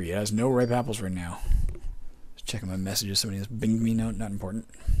apple tree. It has no ripe apples right now. Just checking my messages. Somebody has binged me. No, not important.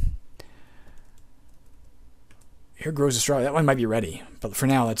 Here grows a straw. That one might be ready, but for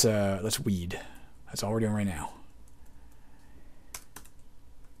now, let's weed. That's all we're doing right now.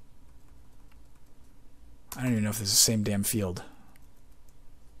 I don't even know if this is the same damn field.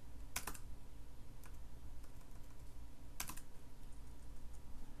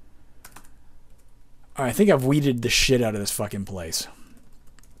 Alright, I think I've weeded the shit out of this fucking place.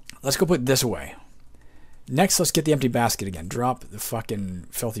 Let's go put this away. Next, let's get the empty basket again. Drop the fucking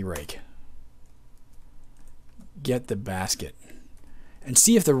filthy rake. Get the basket. And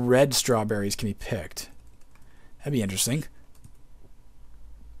see if the red strawberries can be picked. That'd be interesting.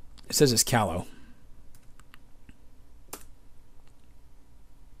 It says it's callow.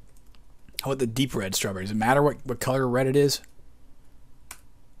 How about the deep red strawberry? Does it matter what color red it is?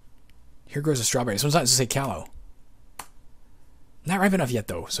 Here grows a strawberry. This one's not to say callow. Not ripe enough yet,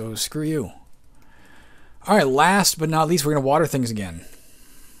 though, so screw you. All right, last but not least, we're going to water things again.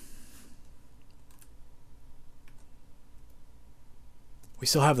 We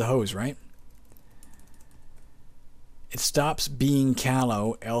still have the hose, right? It stops being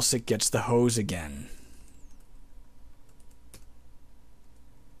callow, else it gets the hose again.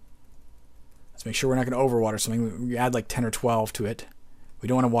 Let's make sure we're not going to overwater something. We add like 10 or 12 to it. We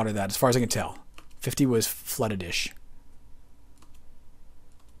don't want to water that, as far as I can tell. 50 was flooded-ish.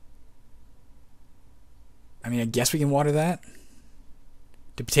 I mean, I guess we can water that.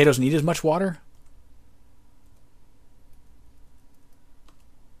 Do potatoes need as much water?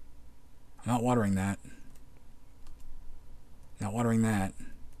 I'm not watering that. Not watering that.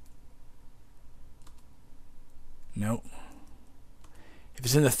 Nope. If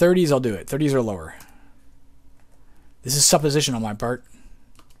it's in the 30s, I'll do it. 30s or lower. This is supposition on my part.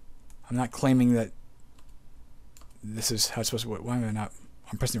 I'm not claiming that this is how it's supposed to work. Why am I not?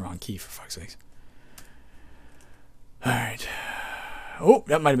 I'm pressing the wrong key, for fuck's sake. Alright. Oh,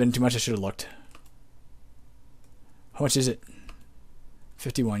 that might have been too much. I should have looked. How much is it?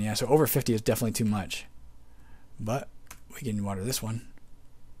 51, yeah. So over 50 is definitely too much. But we can water this one.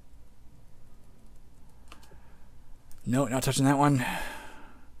 No, not touching that one.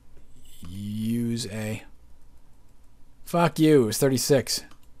 Use a... Fuck you. It's 36.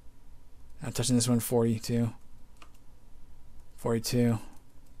 Not touching this one. 42. 42.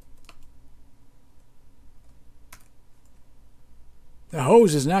 The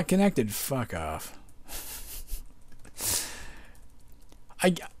hose is not connected. Fuck off.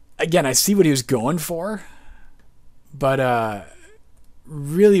 Again, I see what he was going for. But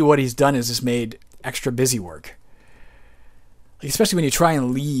really what he's done is just made extra busy work. Like, especially when you try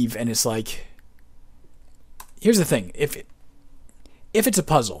and leave and it's like... Here's the thing. If it's a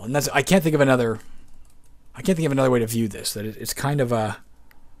puzzle, and that's... I can't think of another way to view this. That it's kind of a...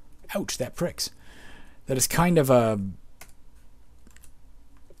 Ouch, that pricks. That it's kind of a...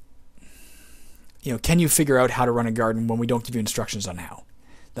 You know, can you figure out how to run a garden when we don't give you instructions on how?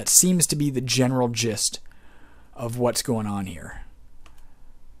 That seems to be the general gist of what's going on here.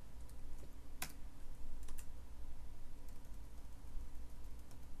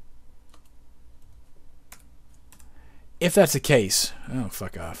 If that's the case... Oh,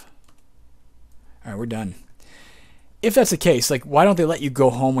 fuck off. Alright, we're done. If that's the case, like, why don't they let you go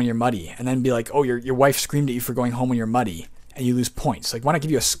home when you're muddy? And then be like, oh, your wife screamed at you for going home when you're muddy, and you lose points. Like, why not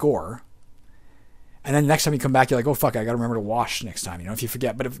give you a score? And then next time you come back, you're like, oh, fuck, I got to remember to wash next time, you know, if you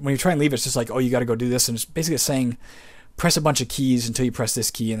forget. But when you try and leave, it's just like, oh, you got to go do this. And it's basically saying, press a bunch of keys until you press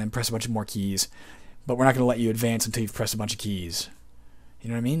this key, and then press a bunch of more keys. But we're not going to let you advance until you've pressed a bunch of keys. You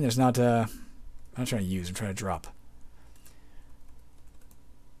know what I mean? There's not... I'm not trying to use, I'm trying to drop.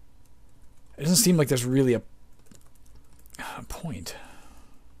 It doesn't seem like there's really a point.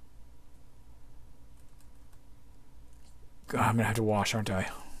 God, I'm going to have to wash, aren't I?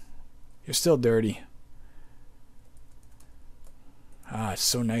 You're still dirty. Ah, it's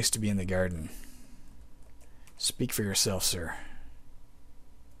so nice to be in the garden. Speak for yourself, sir.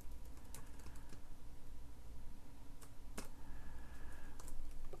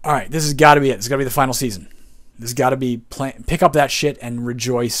 Alright, this has got to be it. This has got to be the final season. This has got to be... Pick up that shit and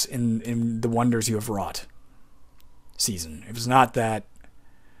rejoice in the wonders you have wrought. Season. If it's not that...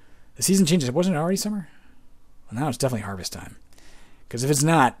 The season changes. Wasn't it already summer? Well, now it's definitely harvest time. Because if it's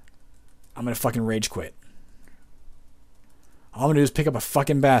not, I'm going to fucking rage quit. All I'm going to do is pick up a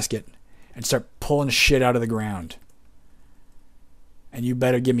fucking basket and start pulling shit out of the ground. And you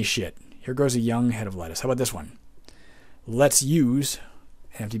better give me shit. Here grows a young head of lettuce. How about this one? Let's use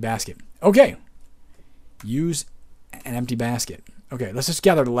an empty basket. Okay. Use an empty basket. Okay, let's just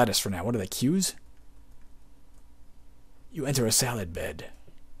gather lettuce for now. What are they, cues? You enter a salad bed.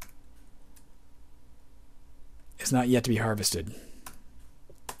 It's not yet to be harvested.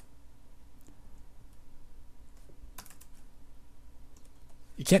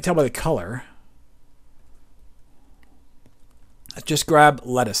 You can't tell by the color. Let's just grab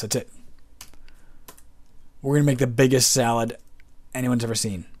lettuce. That's it. We're going to make the biggest salad anyone's ever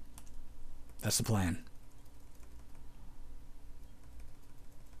seen. That's the plan.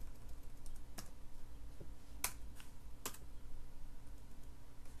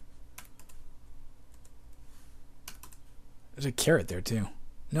 There's a carrot there too.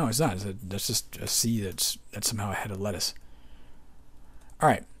 No, it's not. That's just a seed that's somehow ahead of lettuce. All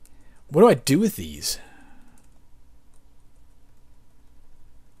right. What do I do with these?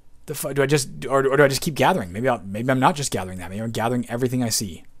 Do I just keep gathering? Maybe I'm not just gathering that. Maybe I'm gathering everything I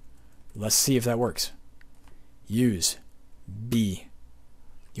see. Let's see if that works. Use B.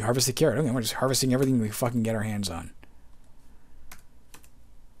 You harvest the carrot. Okay, we're just harvesting everything we fucking get our hands on.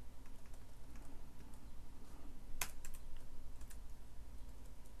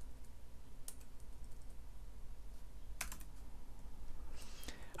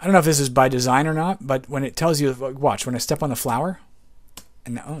 I don't know if this is by design or not, but when it tells you, watch, when I step on the flower,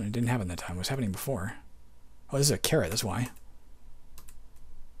 and oh, it didn't happen that time. It was happening before. Oh, this is a carrot. That's why.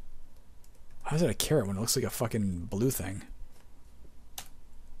 How is it a carrot when it looks like a fucking blue thing?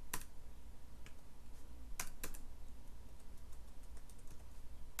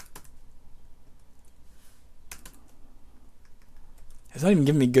 It's not even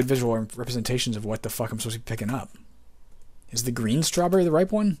giving me good visual representations of what the fuck I'm supposed to be picking up. Is the green strawberry the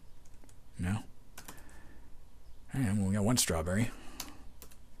ripe one? No. Alright, well, we got one strawberry.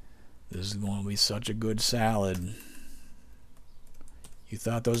 This is going to be such a good salad. You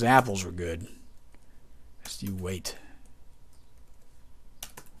thought those apples were good. Just you wait.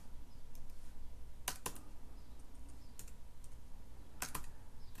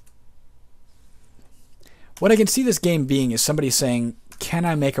 What I can see this game being is somebody saying, can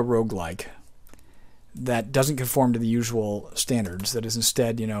I make a roguelike that doesn't conform to the usual standards, that is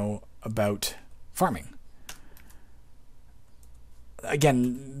instead, you know, about farming?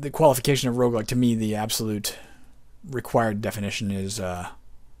 Again, the qualification of roguelike, to me, the absolute required definition is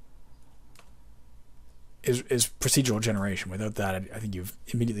procedural generation. Without that, I think you've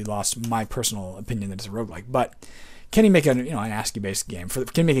immediately lost my personal opinion that it's a roguelike. But can he make an ASCII-based game? Can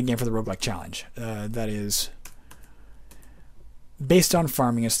he make a game for the roguelike challenge that is based on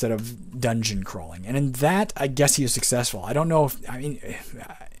farming instead of dungeon crawling? And in that, I guess he is successful. I don't know if, I mean,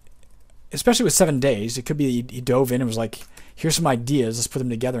 especially with 7 days, it could be he dove in and was like, here's some ideas, let's put them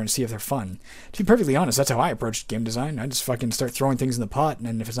together and see if they're fun. To be perfectly honest, that's how I approach game design. I just fucking start throwing things in the pot,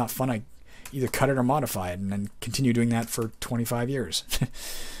 and if it's not fun, I either cut it or modify it, and then continue doing that for 25 years.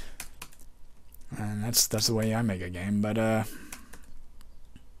 And that's the way I make a game. But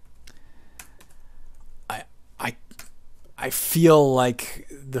I feel like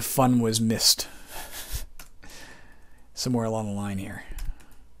the fun was missed somewhere along the line here.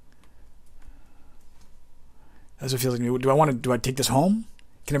 That's what it feels like. Do I take this home?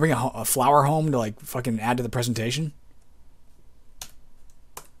 Can I bring a flower home to like fucking add to the presentation?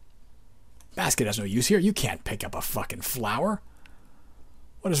 Basket has no use here. You can't pick up a fucking flower.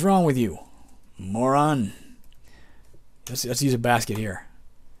 What is wrong with you, moron? Let's use a basket here.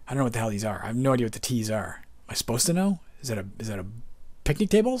 I don't know what the hell these are. I have no idea what the T's are. Am I supposed to know? Is that a picnic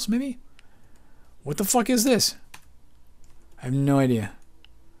tables maybe? What the fuck is this? I have no idea.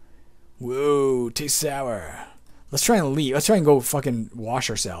 Whoa, tastes sour. Let's try and leave. Let's try and go fucking wash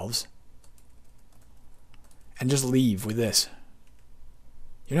ourselves. And just leave with this.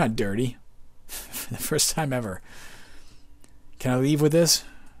 You're not dirty. For the first time ever. Can I leave with this?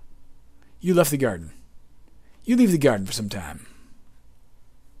 You left the garden. You leave the garden for some time.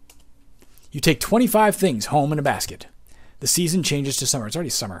 You take 25 things home in a basket. The season changes to summer. It's already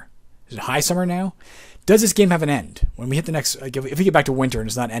summer. Is it high summer now? Does this game have an end? When we hit the next... Like if we get back to winter and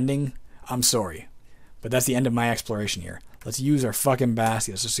it's not ending, I'm sorry. But that's the end of my exploration here. Let's use our fucking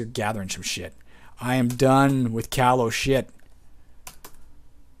basket. Let's just start gathering some shit. I am done with callow shit.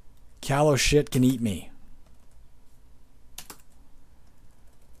 Callow shit can eat me.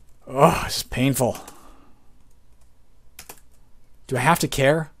 Oh, this is painful. Do I have to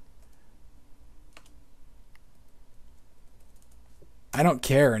care? I don't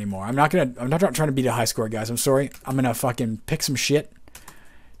care anymore. I'm not trying to beat a high score, guys. I'm sorry. I'm gonna fucking pick some shit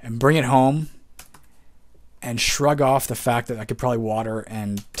and bring it home and shrug off the fact that I could probably water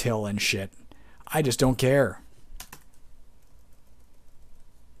and till and shit. I just don't care.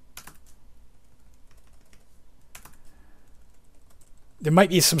 There might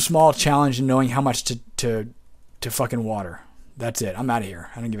be some small challenge in knowing how much to fucking water. That's it. I'm out of here.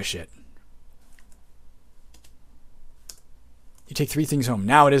 I don't give a shit. You take 3 things home.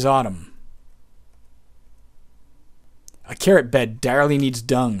 Now it is autumn. A carrot bed direly needs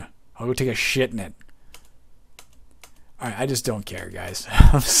dung. I'll go take a shit in it. Alright, I just don't care, guys.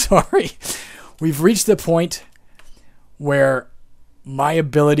 I'm sorry. We've reached the point where my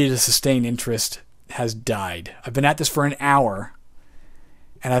ability to sustain interest has died. I've been at this for an hour,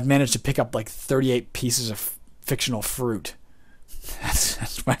 and I've managed to pick up like 38 pieces of fictional fruit.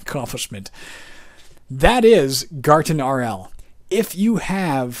 That's my accomplishment. That is GartenRL. If you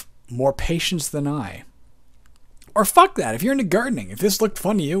have more patience than I, or fuck that, if you're into gardening, if this looked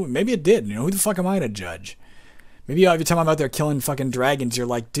fun to you, maybe it did. You know, who the fuck am I to judge? Maybe every time I'm out there killing fucking dragons, you're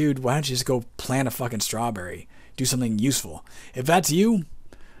like, dude, why don't you just go plant a fucking strawberry? Do something useful. If that's you,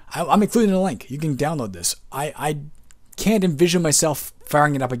 I'm including a link. You can download this. I can't envision myself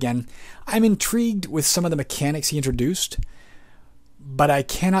firing it up again. I'm intrigued with some of the mechanics he introduced, but I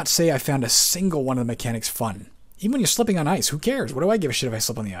cannot say I found a single one of the mechanics fun. Even when you're slipping on ice, who cares? What do I give a shit if I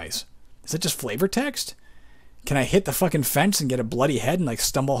slip on the ice? Is it just flavor text? Can I hit the fucking fence and get a bloody head and like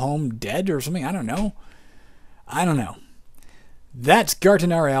stumble home dead or something? I don't know. That's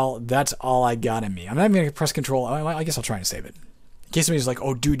GartenRL. That's all I got in me. I'm not even gonna press control. I guess I'll try and save it. In case somebody's like,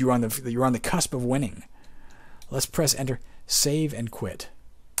 "Oh, dude, you're on the cusp of winning." Let's press enter, save, and quit.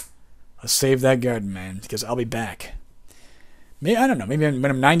 Let's save that garden, man, because I'll be back. Maybe, I don't know. Maybe when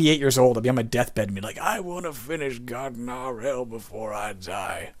I'm 98 years old, I'll be on my deathbed and be like, "I want to finish GartenRL before I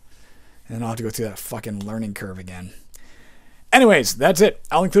die," and then I'll have to go through that fucking learning curve again. Anyways, that's it.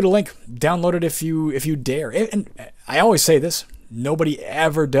 I'll include a link. Download it if you dare. And I always say this. Nobody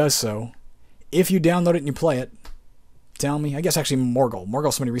ever does so. If you download it and you play it, tell me. I guess actually Morgul,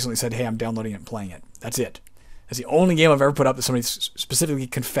 somebody recently said, "Hey, I'm downloading it and playing it." That's it. That's the only game I've ever put up that somebody specifically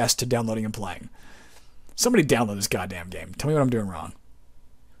confessed to downloading and playing. Somebody download this goddamn game. Tell me what I'm doing wrong.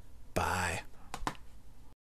 Bye.